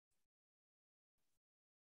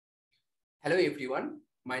Hello everyone,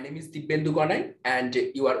 my name is Dibyendu Ganai and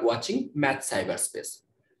you are watching Math Cyberspace.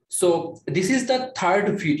 So this is the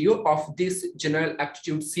third video of this general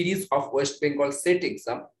aptitude series of West Bengal SET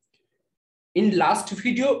exam. In last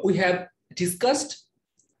video, we have discussed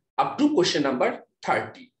up to question number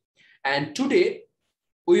 30. And today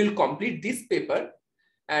we will complete this paper,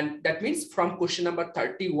 and that means from question number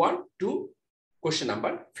 31 to question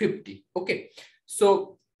number 50. Okay,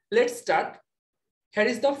 so let's start. Here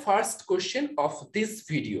is the first question of this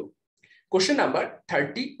video. Question number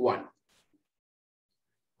 31.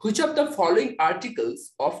 Which of the following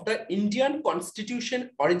articles of the Indian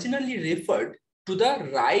Constitution originally referred to the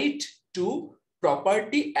right to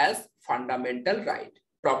property as fundamental right?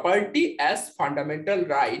 Property as fundamental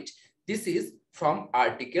right. This is from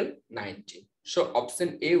Article 19. So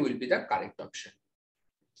option A will be the correct option.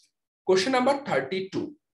 Question number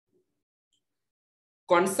 32.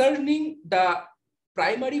 Concerning the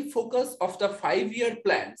primary focus of the five-year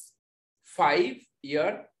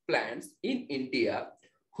plans in India,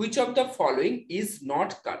 which of the following is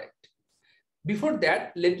not correct? Before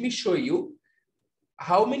that, let me show you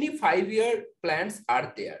how many five-year plans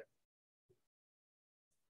are there.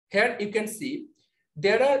 Here you can see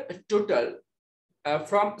there are total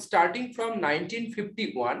starting from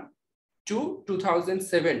 1951 to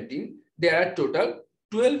 2017, there are total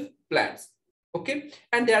 12 plans. Okay,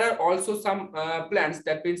 and there are also some plans,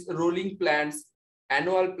 that means rolling plans,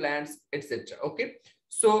 annual plans, etc. Okay,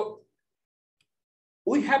 so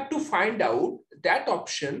we have to find out that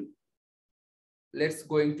option. Let's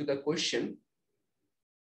go into the question.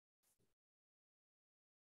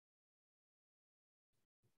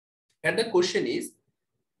 And the question is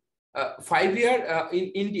 5 year in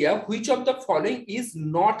India, which of the following is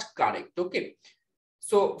not correct? Okay,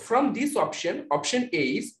 so from this option, option A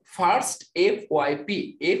is first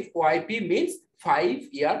FYP. FYP means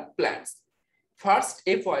 5-year plans. First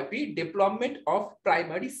FYP, development of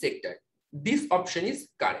primary sector. This option is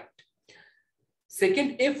correct.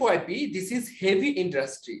 Second FYP, this is heavy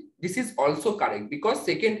industry. This is also correct because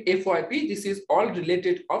second FYP, this is all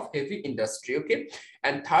related of heavy industry. Okay.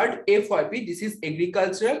 And third FYP, this is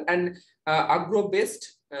agricultural and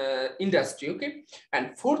agro-based industry. Okay.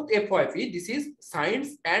 And fourth FYP, this is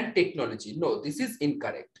science and technology. No, this is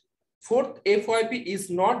incorrect. Fourth FYP is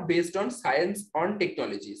not based on science or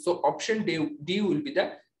technology. So option D will be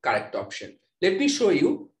the correct option. Let me show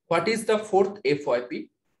you what is the fourth FYP.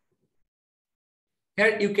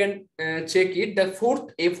 Here you can check it. The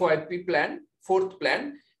fourth FYP plan,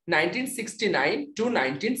 1969 to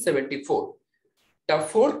 1974. The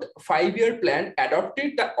fourth five-year plan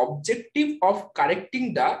adopted the objective of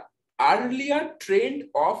correcting the earlier trend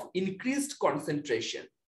of increased concentration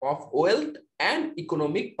of wealth and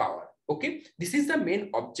economic power. Okay, this is the main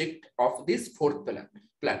object of this fourth plan.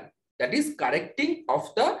 That is correcting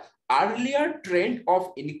of the earlier trend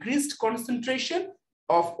of increased concentration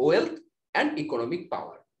of wealth and economic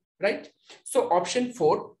power, right? So option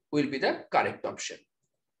 4 will be the correct option.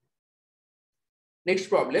 Next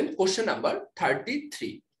problem, question number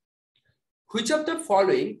 33. Which of the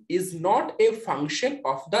following is not a function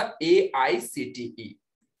of the AICTE?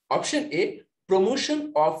 Option A,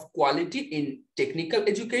 promotion of quality in technical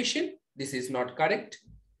education. This is not correct.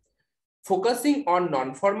 Focusing on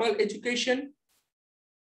non-formal education.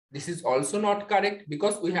 This is also not correct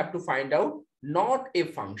because we have to find out not a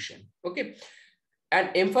function. Okay.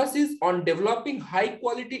 And emphasis on developing high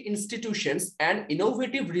quality institutions and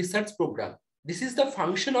innovative research program. This is the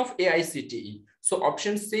function of AICTE. So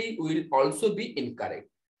option C will also be incorrect.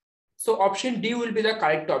 So option D will be the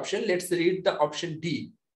correct option. Let's read the option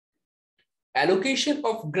D. Allocation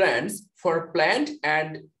of grants for planned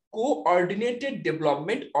and coordinated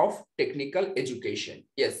development of technical education.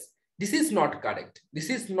 Yes, this is not correct.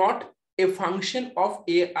 This is not a function of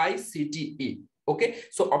AICTE. Okay,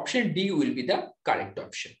 so option D will be the correct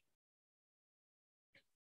option.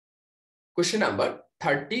 Question number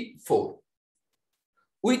 34.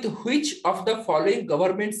 With which of the following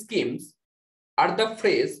government schemes are the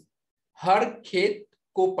phrase Har Khet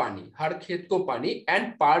Ko Pani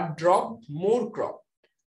and per drop more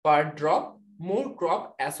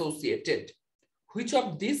crop associated? Which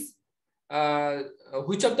of the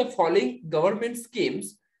following government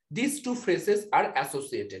schemes these two phrases are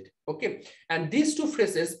associated? Okay, and these two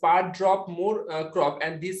phrases, per drop more crop,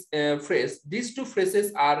 and this phrase, these two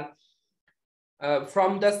phrases are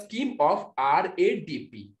from the scheme of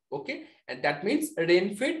RADP. Okay, and that means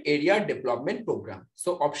Rain-Fed Area Development Program.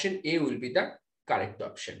 So option A will be the correct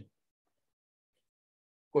option.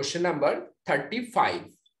 Question number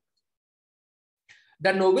 35.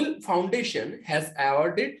 The Nobel Foundation has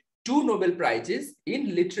awarded 2 Nobel Prizes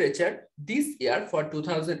in literature this year for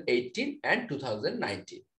 2018 and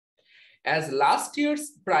 2019. As last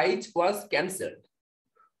year's prize was cancelled,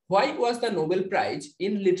 why was the Nobel Prize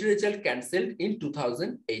in literature cancelled in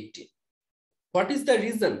 2018? What is the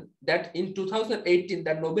reason that in 2018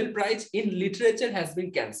 the Nobel Prize in literature has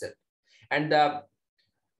been cancelled? And the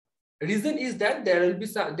reason is that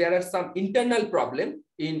there are some internal problem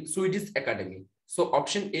in Swedish Academy. So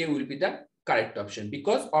option A will be the correct option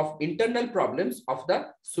because of internal problems of the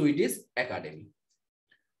Swedish Academy.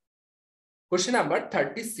 Question number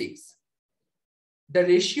 36. The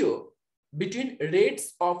ratio between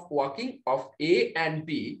rates of walking of A and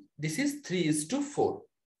B, this is 3:4.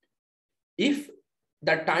 If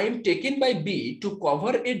the time taken by B to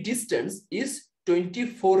cover a distance is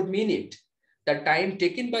 24 minutes, the time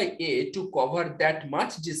taken by A to cover that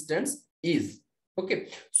much distance is, okay.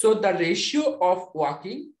 So the ratio of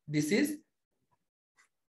walking, this is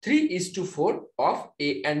 3:4 of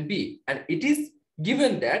A and B. And it is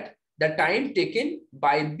given that the time taken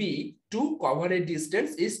by B to cover a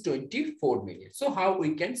distance is 24 minutes. So how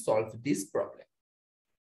we can solve this problem?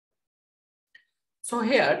 So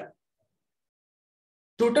here,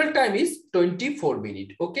 total time is 24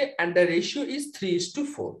 minutes, okay, and the ratio is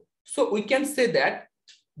 3:4. So we can say that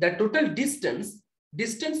the total distance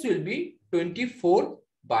will be 24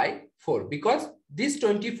 by 4 because this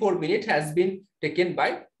 24 minutes has been taken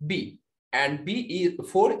by B and B is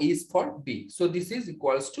 4 is for B. So this is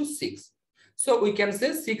equals to 6. So we can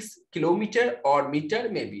say 6 kilometer or meter,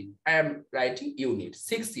 maybe I am writing unit,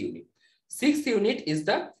 6 unit. 6 unit is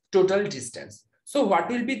the total distance. So what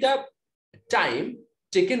will be the time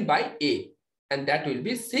taken by A? And that will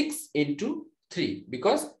be 6 into 3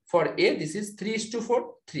 because for A this is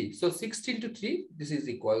 3:4, 3. So 6 into 3, this is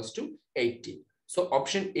equals to 18. So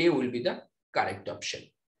option A will be the correct option.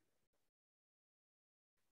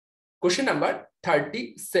 Question number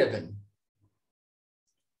 37.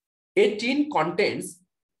 A tin contains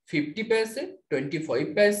 50 paise,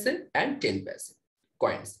 25 paise and 10 paise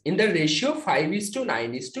coins in the ratio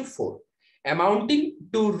 5:9:4 amounting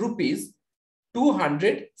to rupees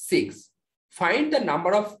 206. Find the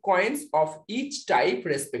number of coins of each type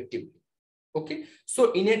respectively. Okay,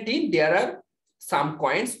 so in a tin there are some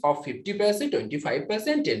coins of 50 paise, 25 paise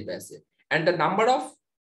and 10 paise, and the number of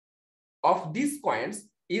these coins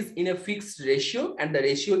is in a fixed ratio and the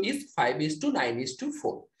ratio is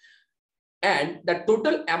 5:9:4. And the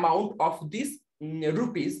total amount of this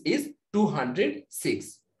rupees is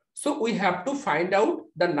 206. So we have to find out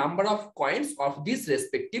the number of coins of this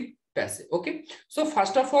respective paise. Okay. So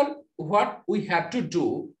first of all, what we have to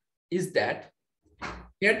do is that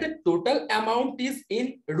here the total amount is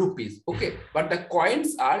in rupees. Okay. But the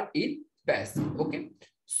coins are in paise. Okay.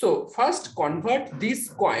 So first convert these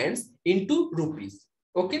coins into rupees.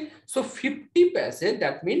 Okay. So 50 paise,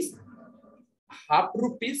 that means half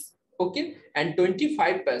rupees. Okay, and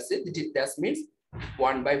 25 paise, that means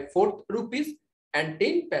 1/4 rupees, and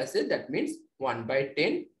 10 paise, that means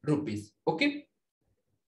 1/10 rupees. Okay.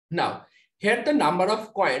 Now, here the number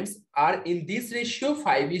of coins are in this ratio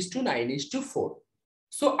 5:9:4.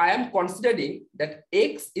 So I am considering that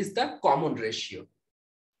X is the common ratio.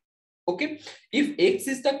 Okay, if X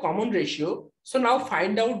is the common ratio, so now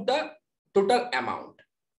find out the total amount.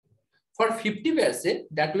 For 50 paise,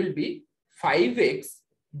 that will be 5x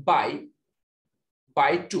by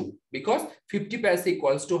 2 because 50 paise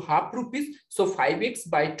equals to half rupees. So 5x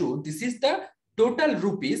by 2, this is the total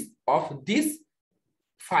rupees of this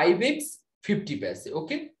 5x 50 paise,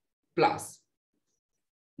 okay, plus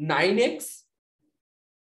 9x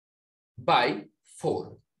by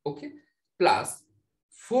 4, okay, plus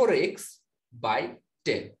 4x by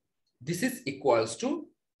 10. This is equals to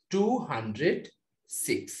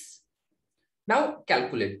 206. Now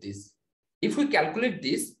calculate this. If we calculate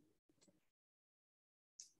this,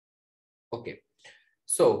 okay,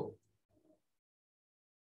 so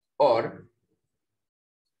or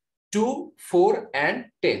 2, 4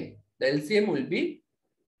 and 10, the LCM will be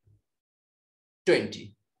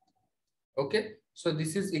 20. Okay, so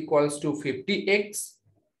this is equals to 50x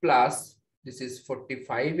plus this is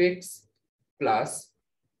 45x plus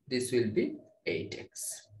this will be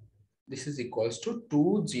 8x. This is equals to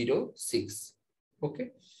 206.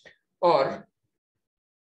 Okay, or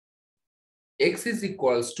x is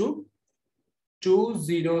equals to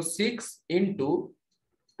 206 into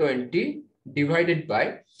 20 divided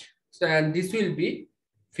by, so and this will be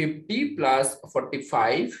 50 plus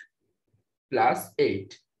 45 plus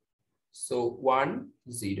 8. So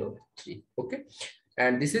 103. Okay,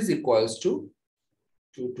 and this is equals to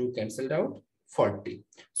 2 cancelled out, 40.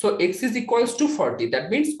 So x is equals to 40.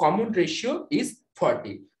 That means common ratio is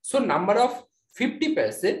 40. So number of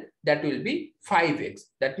 50%, that will be 5x.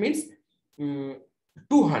 That means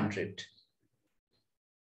 200.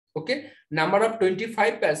 Okay. Number of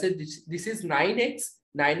 25%, this is 9x.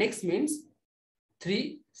 9x means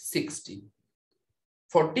 360.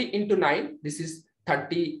 40 into 9, this is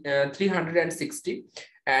 360.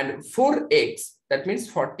 And 4x, that means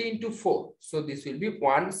 40 into 4. So this will be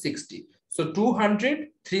 160. So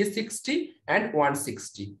 200, 360, and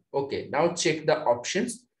 160. Okay, now check the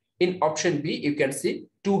options. In option B, you can see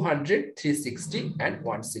 200, 360, and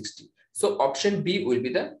 160. So option B will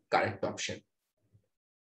be the correct option.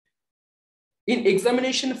 In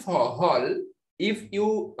examination for hall, if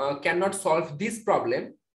you cannot solve this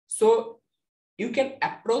problem, so you can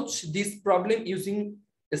approach this problem using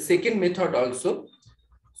the second method also.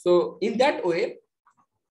 So in that way,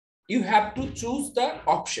 you have to choose the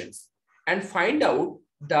options and find out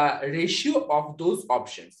the ratio of those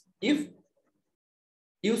options. If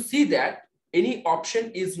you see that any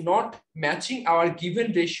option is not matching our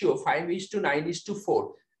given ratio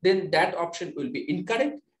 5:9:4, then that option will be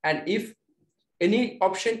incorrect. And if any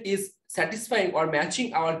option is satisfying or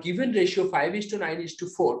matching our given ratio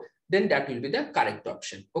 5:9:4, then that will be the correct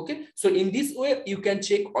option. Okay, so in this way you can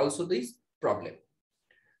check also this problem.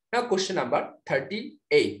 Now question number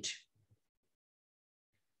 38.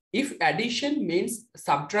 If addition means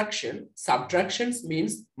subtraction, subtractions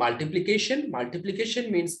means multiplication,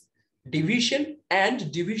 multiplication means division,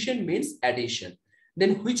 and division means addition,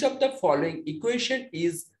 then which of the following equation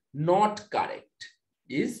is not correct?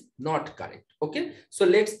 Is not correct. Okay, so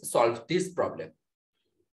let's solve this problem.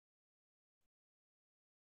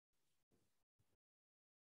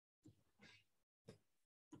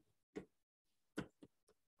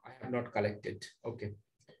 I have not collected. Okay,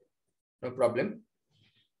 no problem.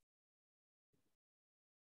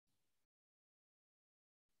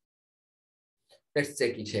 Let's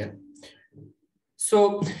check it here.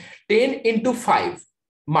 So 10 into 5,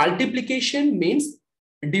 multiplication means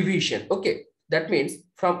division. Okay, that means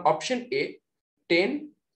from option A, 10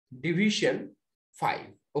 division 5.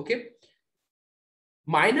 Okay,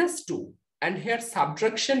 minus 2, and here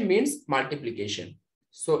subtraction means multiplication.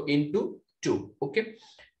 So into 2. Okay,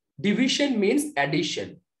 division means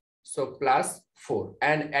addition. So plus 4,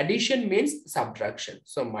 and addition means subtraction.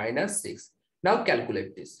 So minus 6. Now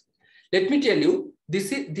calculate this. Let me tell you,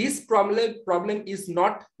 this problem is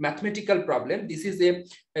not mathematical problem. This is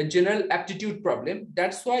a general aptitude problem.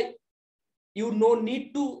 That's why you no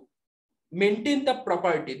need to maintain the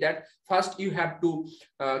property that first you have to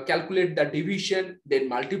calculate the division, then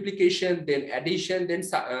multiplication, then addition, then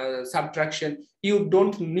subtraction. You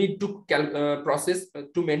don't need to process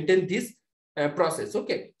to maintain this process.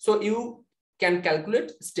 Okay, so you can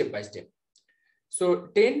calculate step by step. So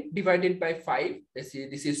 10 divided by 5, let's see,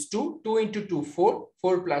 this is 2. 2 into 2, 4.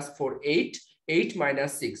 4 plus 4, 8. 8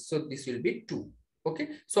 minus 6. So this will be 2. Okay,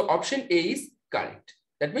 so option A is correct.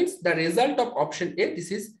 That means the result of option A,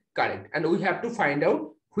 this is correct. And we have to find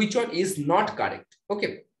out which one is not correct.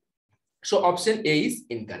 Okay, so option A is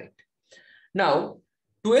incorrect. Now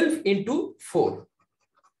 12 into 4.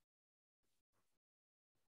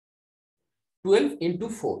 12 into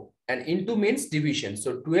 4. And into means division.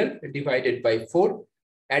 So 12 divided by 4.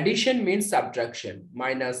 Addition means subtraction.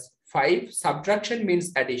 Minus 5. Subtraction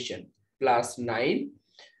means addition. Plus 9.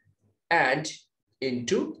 And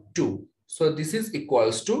into 2. So this is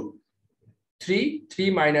equals to 3. 3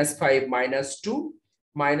 minus 5 minus 2.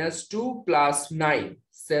 Minus 2 plus 9.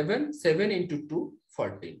 7. 7 into 2.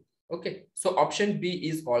 14. Okay. So option B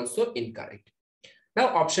is also incorrect.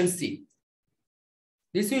 Now option C.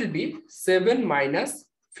 This will be 7 minus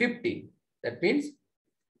 15. That means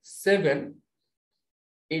 7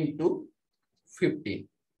 into 15.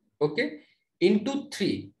 Okay. Into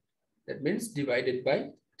 3. That means divided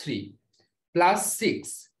by 3. Plus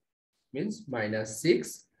 6 means minus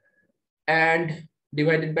 6. And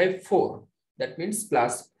divided by 4. That means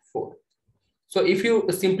plus 4. So if you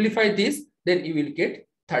simplify this, then you will get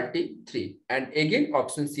 33. And again,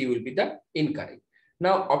 option C will be the incorrect.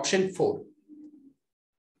 Now option 4.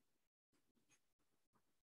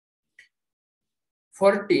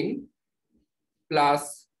 14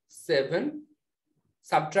 plus 7,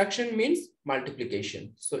 subtraction means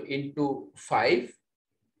multiplication. So into 5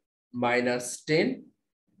 minus 10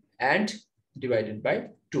 and divided by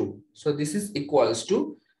 2. So this is equals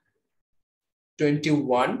to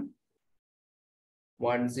 21,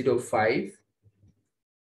 105.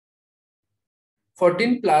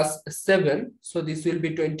 14 plus 7, so this will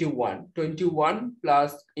be 21. 21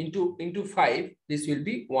 plus into 5, this will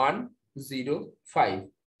be 105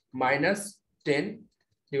 minus 10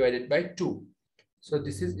 divided by 2. So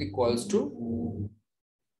this is equals to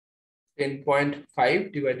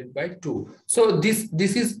 10.5 divided by 2. So this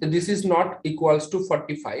is not equals to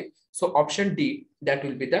 45. So option D, that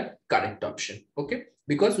will be the correct option. Okay,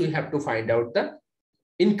 because we have to find out the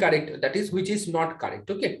incorrect, that is which is not correct.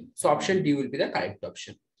 Okay, so option D will be the correct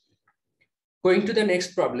option. Going to the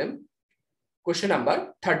next problem, question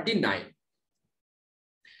number 39.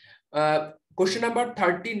 Question number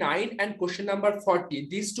 39 and question number 40,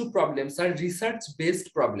 these two problems are research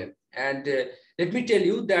based problem, and let me tell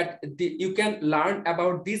you that you can learn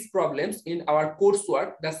about these problems in our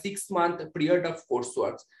coursework, the 6-month period of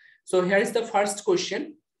coursework. So here is the first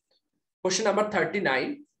question, question number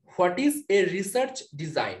 39. What is a research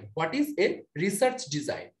design? What is a research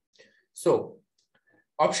design? So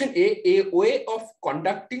option A way of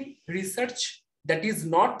conducting research that is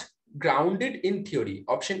not grounded in theory.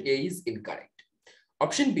 Option A is incorrect.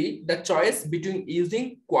 Option B, the choice between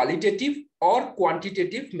using qualitative or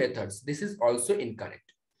quantitative methods. This is also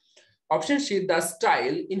incorrect. Option C, the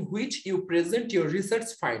style in which you present your research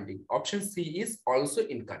finding. Option C is also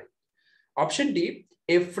incorrect. Option D,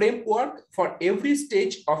 a framework for every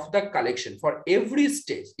stage of the collection. For every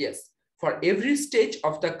stage, yes, for every stage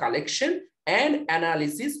of the collection and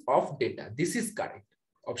analysis of data. This is correct.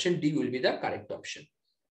 Option D will be the correct option.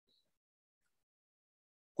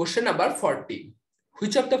 Question number 40.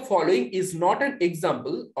 Which of the following is not an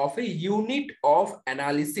example of a unit of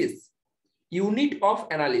analysis? Unit of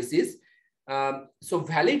analysis. So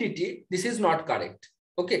validity, this is not correct.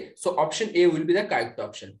 Okay, so option A will be the correct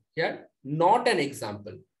option. Here, not an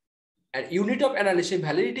example. And unit of analysis,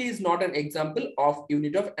 validity is not an example of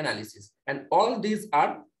unit of analysis. And all these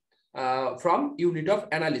are from unit of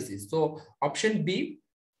analysis. So option B.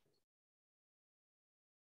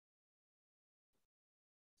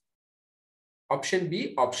 Option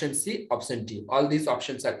B, option C, option D. All these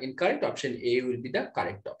options are incorrect. Option A will be the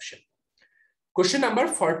correct option. Question number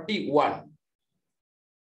 41.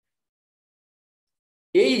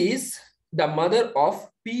 A is the mother of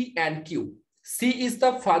P and Q. C is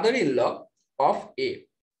the father-in-law of A,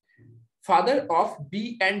 father of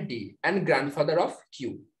B and D, and grandfather of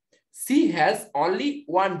Q. C has only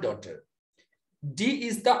one daughter. D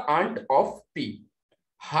is the aunt of P.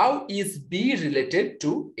 How is B related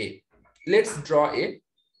to A? Let's draw a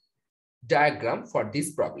diagram for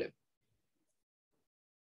this problem.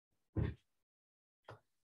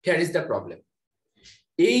 Here is the problem.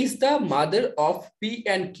 A is the mother of P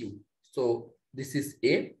and Q. So this is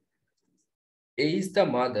A. A is the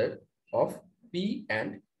mother of P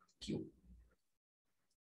and Q.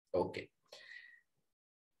 Okay.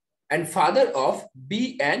 And father of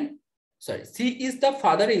B and, sorry, C is the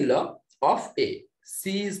father-in-law of A.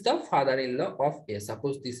 C is the father-in-law of A.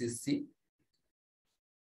 Suppose this is C.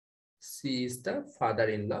 C is the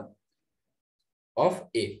father-in-law of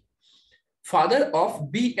A. Father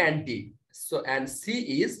of B and D. So, and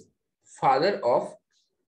C is father of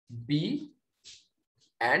B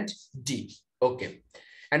and D. Okay.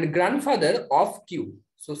 And grandfather of Q.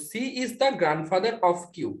 So C is the grandfather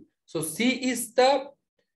of Q. So C is the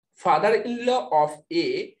father-in-law of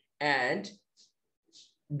A and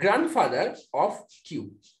grandfather of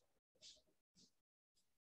Q.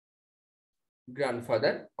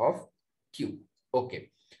 Grandfather of Q. Okay.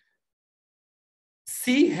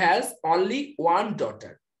 C has only one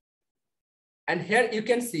daughter. And here you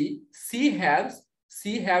can see C have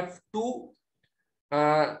two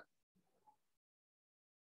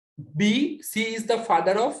B. C is the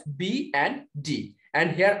father of B and D.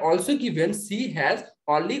 And here also given C has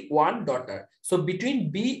only one daughter. So between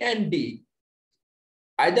B and D,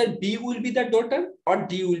 either B will be the daughter or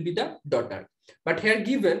D will be the daughter. But here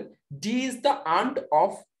given D is the aunt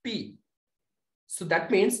of P. So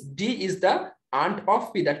that means D is the aunt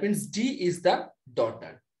of P. That means D is the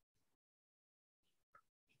daughter.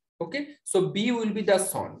 Okay. So B will be the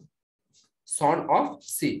son of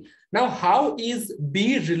C. Now, how is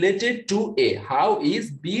B related to A? How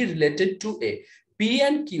is B related to A? P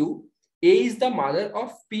and Q, A is the mother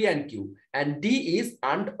of P and Q, and D is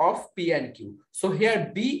aunt of P and Q. So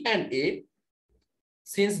here B and A,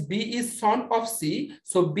 since B is son of C,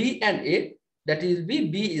 so B and A, that is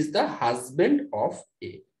B is the husband of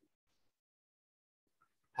A.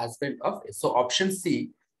 Husband of A. So option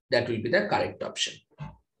C, that will be the correct option.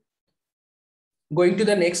 Going to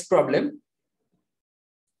the next problem.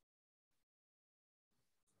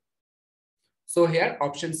 So here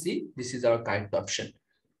option C, this is our correct option.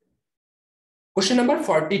 Question number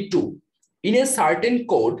 42. In a certain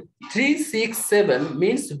code, 367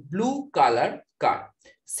 means blue color car,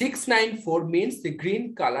 694 means the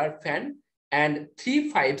green color fan, and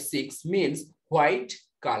 356 means white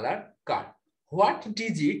color car. What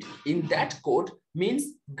digit in that code means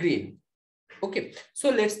green? Okay, so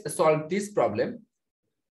let's solve this problem.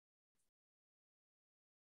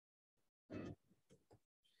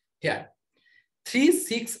 Here,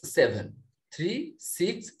 367.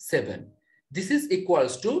 This is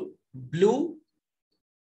equals to blue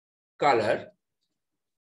color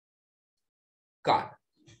car.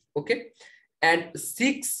 Okay, and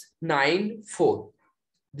 694.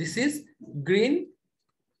 This is green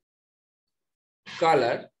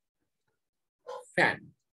color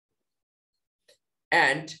fan.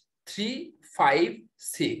 And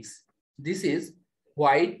 356. This is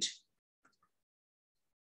white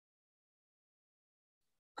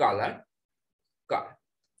color car.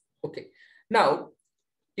 Okay. Now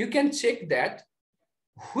you can check that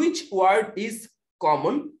which word is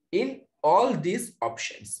common in all these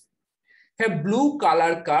options. Have blue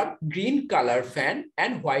color car, green color fan,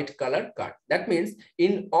 and white color car. That means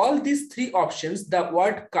in all these three options, the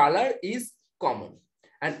word color is common.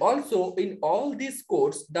 And also in all these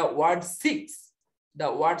codes, the word 6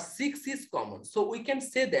 is common. So we can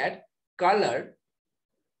say that color,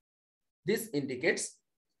 this indicates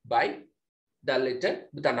by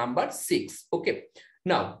the number 6. Okay.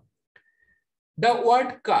 Now, the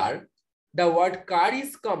word car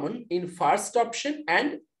is common in first option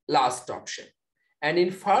and last option. And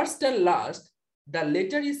in first and last, the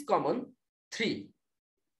letter is common 3.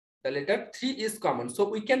 The letter 3 is common. So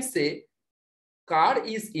we can say car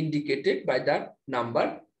is indicated by the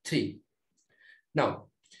number 3. Now,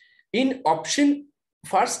 in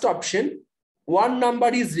first option, one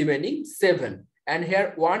number is remaining 7. And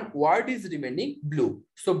here one word is remaining blue.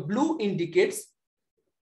 So blue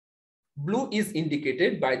is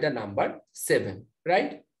indicated by the number 7,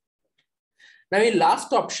 right? Now in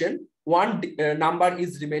last option, one number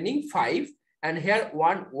is remaining 5, and here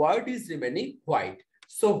one word is remaining white.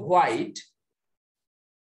 So white,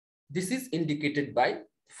 this is indicated by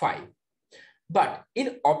 5. But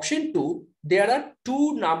in option 2, there are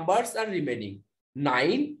two numbers are remaining,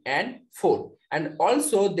 9 and 4. And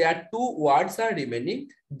also there are two words are remaining,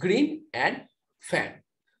 green and fan.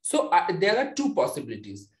 So there are two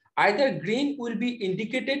possibilities. Either green will be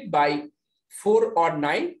indicated by 4 or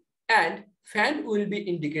 9, and fan will be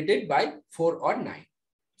indicated by 4 or 9.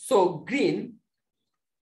 So green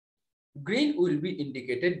will be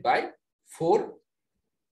indicated by 4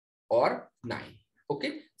 or 9.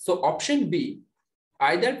 Okay. So option B,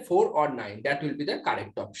 either 4 or 9, that will be the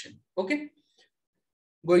correct option. Okay.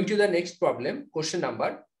 Going to the next problem, question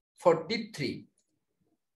number 43.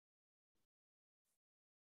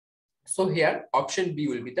 So here option B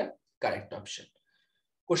will be the correct option.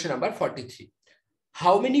 Question number 43.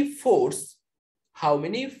 How many fours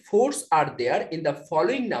are there in the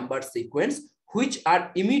following number sequence which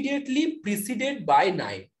are immediately preceded by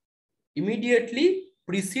 9? Immediately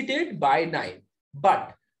preceded by 9,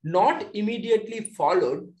 but not immediately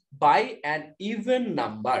followed by an even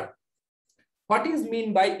number. What is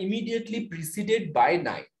mean by immediately preceded by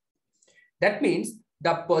 9? That means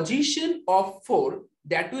the position of 4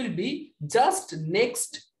 that will be just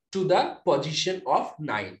next to the position of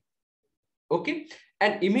 9. Okay.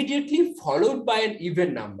 And immediately followed by an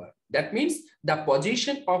even number. That means the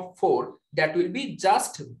position of 4 that will be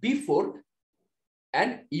just before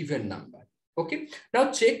an even number. Okay.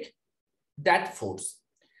 Now check that force.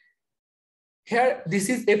 Here, this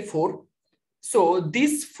is a 4. So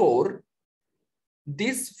this 4,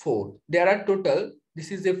 there are total,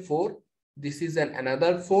 this is a 4, this is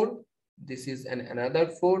another 4, this is another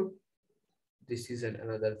 4, this is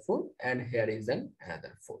another 4, and here is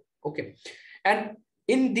another 4. Okay. And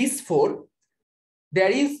in this 4,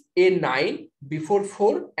 there is a 9 before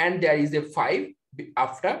 4 and there is a 5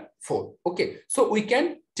 after 4. Okay. So we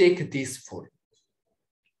can take this 4.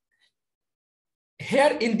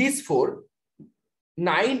 Here in this 4,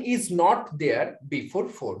 9 is not there before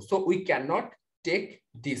 4. So we cannot take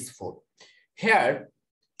this 4. Here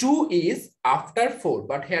 2 is after 4,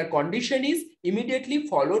 but here condition is immediately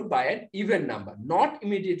followed by an even number, not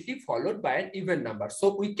immediately followed by an even number.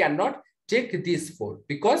 So we cannot take this 4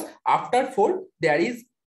 because after 4 there is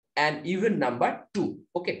an even number 2.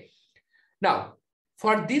 Okay. Now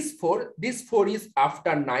for this 4 is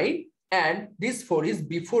after 9 and this 4 is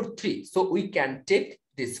before 3. So we can take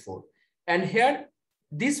this 4. And here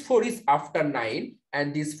this 4 is after 9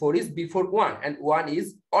 and this 4 is before 1 and 1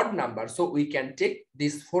 is odd number. So we can take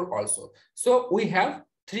this 4 also. So we have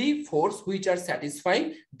 3 4s which are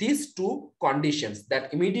satisfying these two conditions,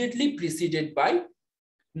 that immediately preceded by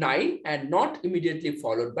 9 and not immediately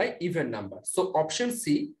followed by even number. So option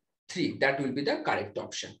C, 3, that will be the correct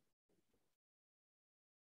option.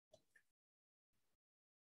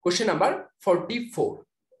 Question number 44.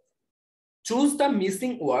 Choose the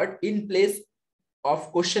missing word in place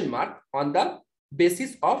of question mark on the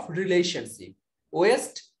basis of relationship.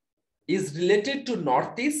 West is related to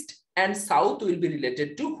northeast and south will be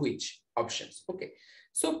related to which options? Okay,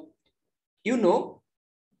 so you know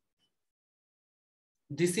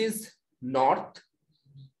this is north,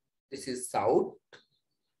 this is south,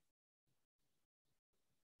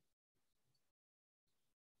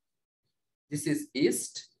 this is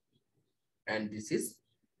east, and this is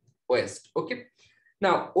west. Okay,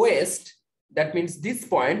 now west, that means this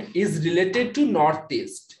point is related to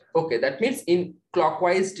northeast. Okay, that means in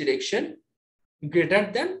clockwise direction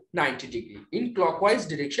greater than 90 degree, in clockwise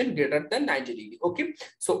direction greater than 90 degree. Okay,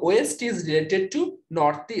 so west is related to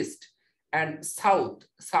northeast, and south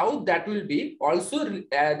that will be also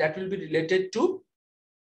that will be related to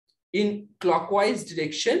in clockwise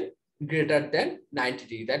direction greater than 90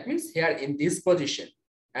 degree. That means here in this position,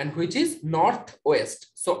 and which is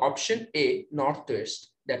northwest. So option A,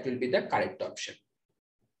 northwest, that will be the correct option.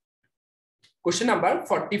 Question number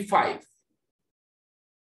 45.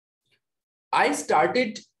 I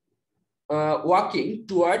started walking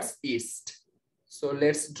towards east. So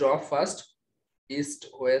let's draw first east,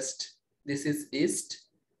 west. This is east,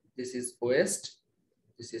 this is west,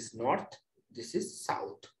 this is north, this is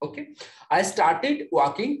south. Okay, I started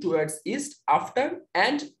walking towards east after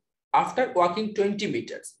walking 20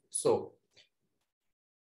 meters. So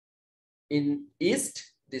in east,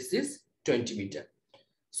 this is 20 meters.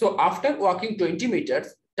 So after walking 20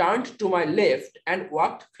 meters, turned to my left and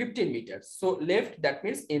walked 15 meters. So left, that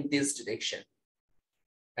means in this direction.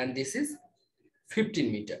 And this is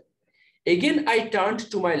 15 meters. Again, I turned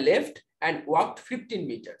to my left and walked 15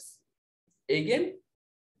 meters. Again,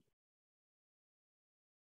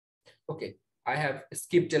 okay, I have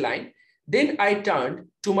skipped a line. Then I turned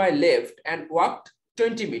to my left and walked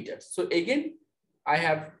 20 meters. So again, I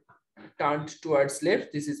have turned towards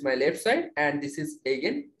left. This is my left side, and this is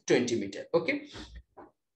again 20 meters. Okay.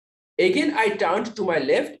 Again, I turned to my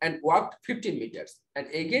left and walked 15 meters. And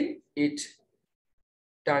again, it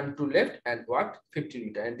turned to left and walked 15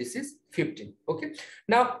 meters. And this is 15. Okay.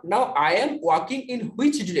 Now I am walking in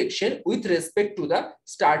which direction with respect to the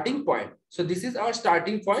starting point? So this is our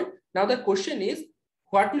starting point. Now the question is,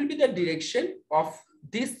 what will be the direction of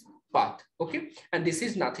this path? Okay. And this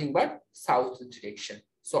is nothing but south direction.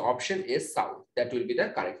 So option is south. That will be the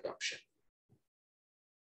correct option.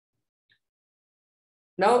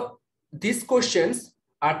 Now, these questions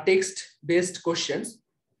are text-based questions.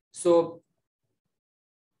 So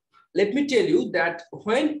let me tell you that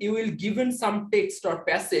when you will given some text or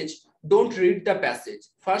passage, don't read the passage.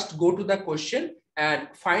 First, go to the question and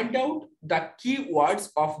find out the key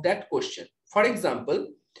words of that question. For example,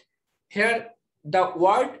 here the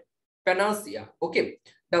word panacea. Okay,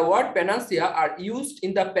 the word panacea are used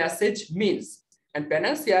in the passage means, and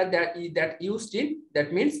panacea that used in,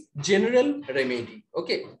 that means general remedy.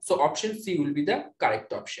 Okay, so option C will be the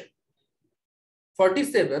correct option.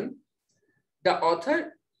 47, the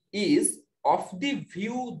author is of the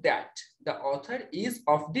view that, the author is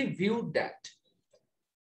of the view that.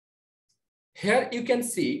 Here you can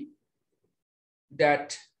see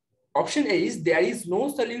that option A is there is no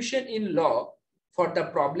solution in law for the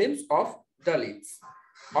problems of Dalits.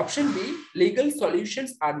 Option B, legal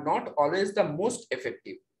solutions are not always the most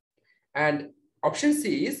effective. And option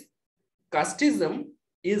C is casteism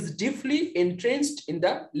is deeply entrenched in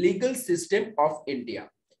the legal system of India.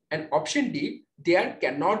 And option D, there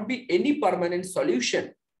cannot be any permanent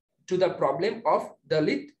solution to the problem of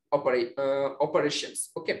Dalit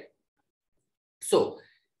operations. Okay. So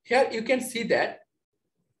here you can see that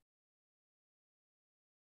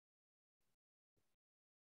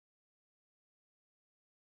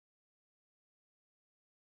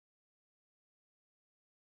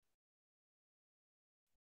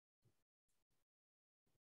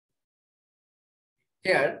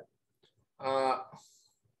here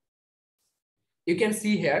you can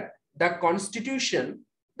see here the constitution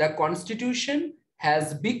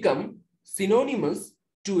has become synonymous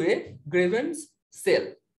to a grievance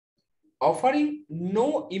cell, offering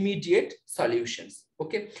no immediate solutions.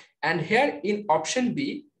 Okay, and here in option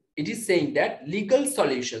B, it is saying that legal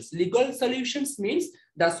solutions means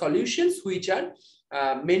the solutions which are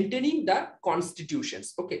maintaining the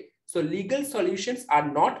constitutions. Okay, so legal solutions are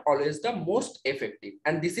not always the most effective,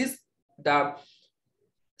 and this is the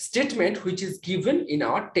statement which is given in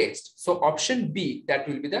our text. So option B, that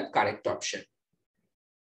will be the correct option.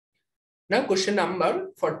 Now question number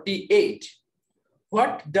 48.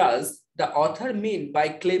 What does the author mean by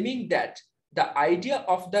claiming that the idea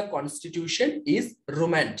of the constitution is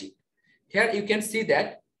romantic? Here you can see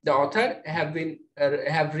that the author have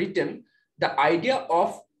written the idea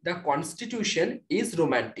of the Constitution is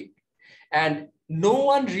romantic and no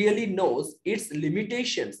one really knows its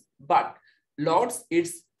limitations, but lauds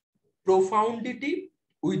its profundity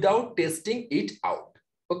without testing it out.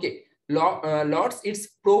 Okay, lauds its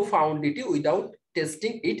profundity without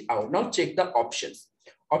testing it out. Now check the options.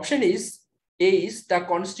 Option is A is the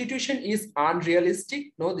Constitution is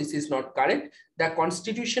unrealistic. No, this is not correct. The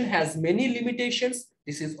Constitution has many limitations.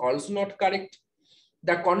 This is also not correct.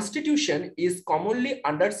 The Constitution is commonly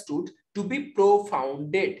understood to be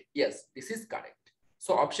profounded. Yes, this is correct.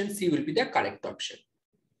 So option C will be the correct option.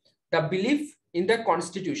 The belief in the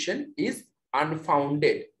Constitution is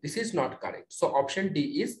unfounded. This is not correct. So option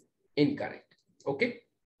D is incorrect. Okay.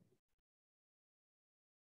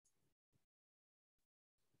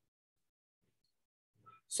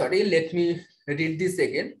 Sorry, let me read this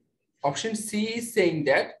again. Option C is saying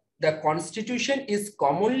that the Constitution is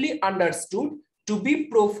commonly understood to be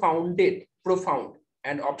profound.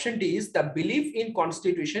 And option D is the belief in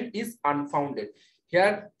Constitution is unfounded.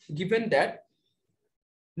 Here given that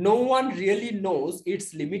no one really knows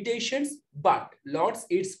its limitations, but lauds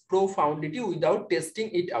its profundity without testing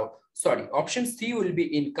it out. Sorry, option C will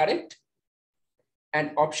be incorrect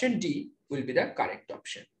and option D will be the correct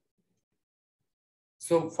option.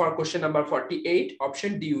 So for question number 48,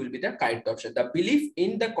 option D will be the correct option. The belief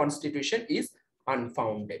in the Constitution is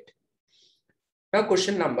unfounded. Now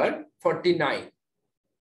question number 49.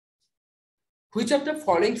 Which of the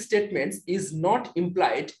following statements is not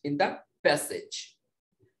implied in the passage?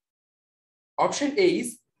 Option A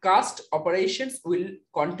is caste operations will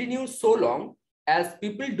continue so long as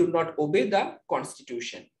people do not obey the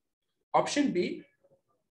Constitution. Option B,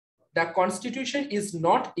 the Constitution is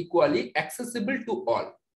not equally accessible to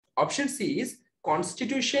all. Option C is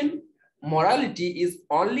Constitution morality is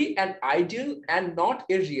only an ideal and not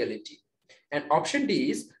a reality. And option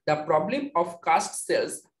D is the problem of caste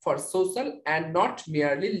cells for social and not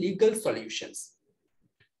merely legal solutions.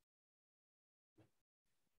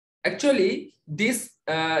 Actually, this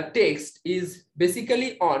text is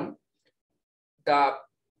basically on the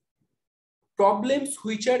problems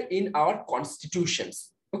which are in our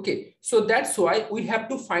constitutions. Okay, so that's why we have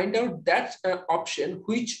to find out that option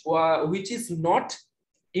which is not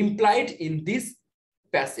implied in this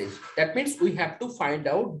passage. That means we have to find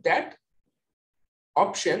out that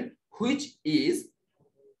option which is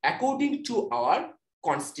according to our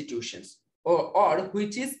constitutions or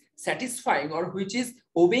which is satisfying or which is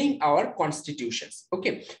obeying our constitutions.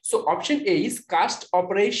 Okay, so option A is caste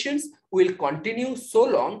operations will continue so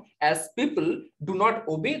long as people do not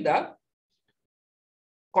obey the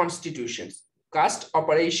constitutions. Caste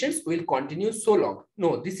operations will continue so long.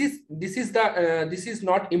 No, this is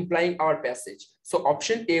not implying our passage. So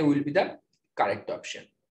option A will be the correct option.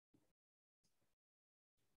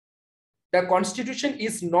 The Constitution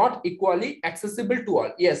is not equally accessible to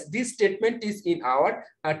all. Yes, this statement is in our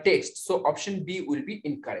text. So option B will be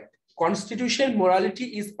incorrect. Constitutional morality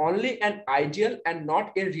is only an ideal and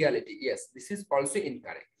not a reality. Yes, this is also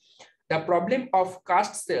incorrect. The problem of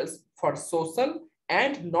caste cells for social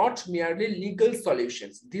and not merely legal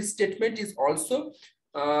solutions. This statement is also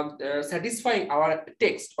satisfying our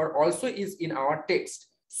text or also is in our text.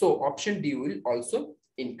 So option D will also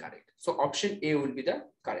incorrect. So option A will be the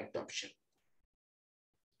correct option.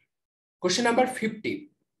 Question number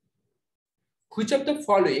 50. Which of the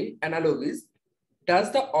following analogies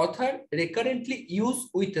does the author recurrently use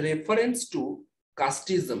with reference to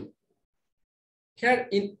casteism? Here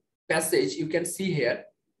in passage, you can see here,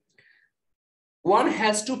 one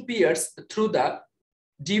has to pierce through the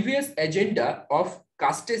devious agenda of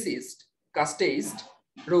casteist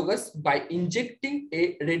rogues by injecting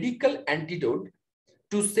a radical antidote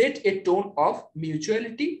to set a tone of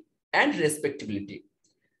mutuality and respectability.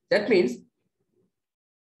 That means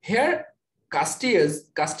here casteism,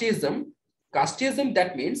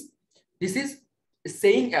 that means this is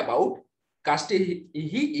saying about caste.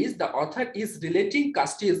 The author is relating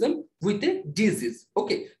casteism with a disease.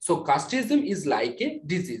 Okay, so casteism is like a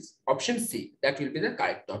disease. Option C, that will be the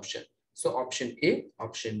correct option. So option A,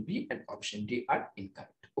 option B, and option D are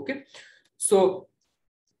incorrect. Okay, so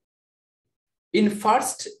in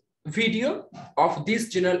first video of this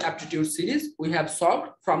general aptitude series, we have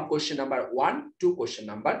solved from question number 1 to question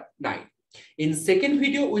number 9. In second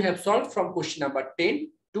video, we have solved from question number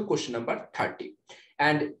 10 to question number 30.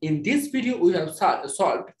 And in this video, we have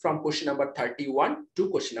solved from question number 31 to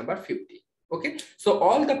question number 50. Okay, so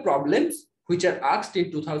all the problems which are asked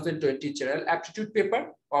in 2020 general aptitude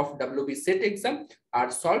paper of WBCSET exam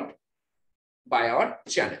are solved by our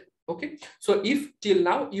channel. Okay, so if till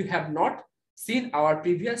now you have not seen our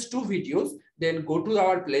previous 2 videos, then go to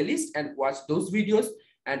our playlist and watch those videos.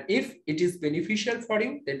 And if it is beneficial for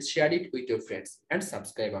you, then share it with your friends and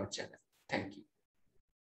subscribe our channel. Thank you.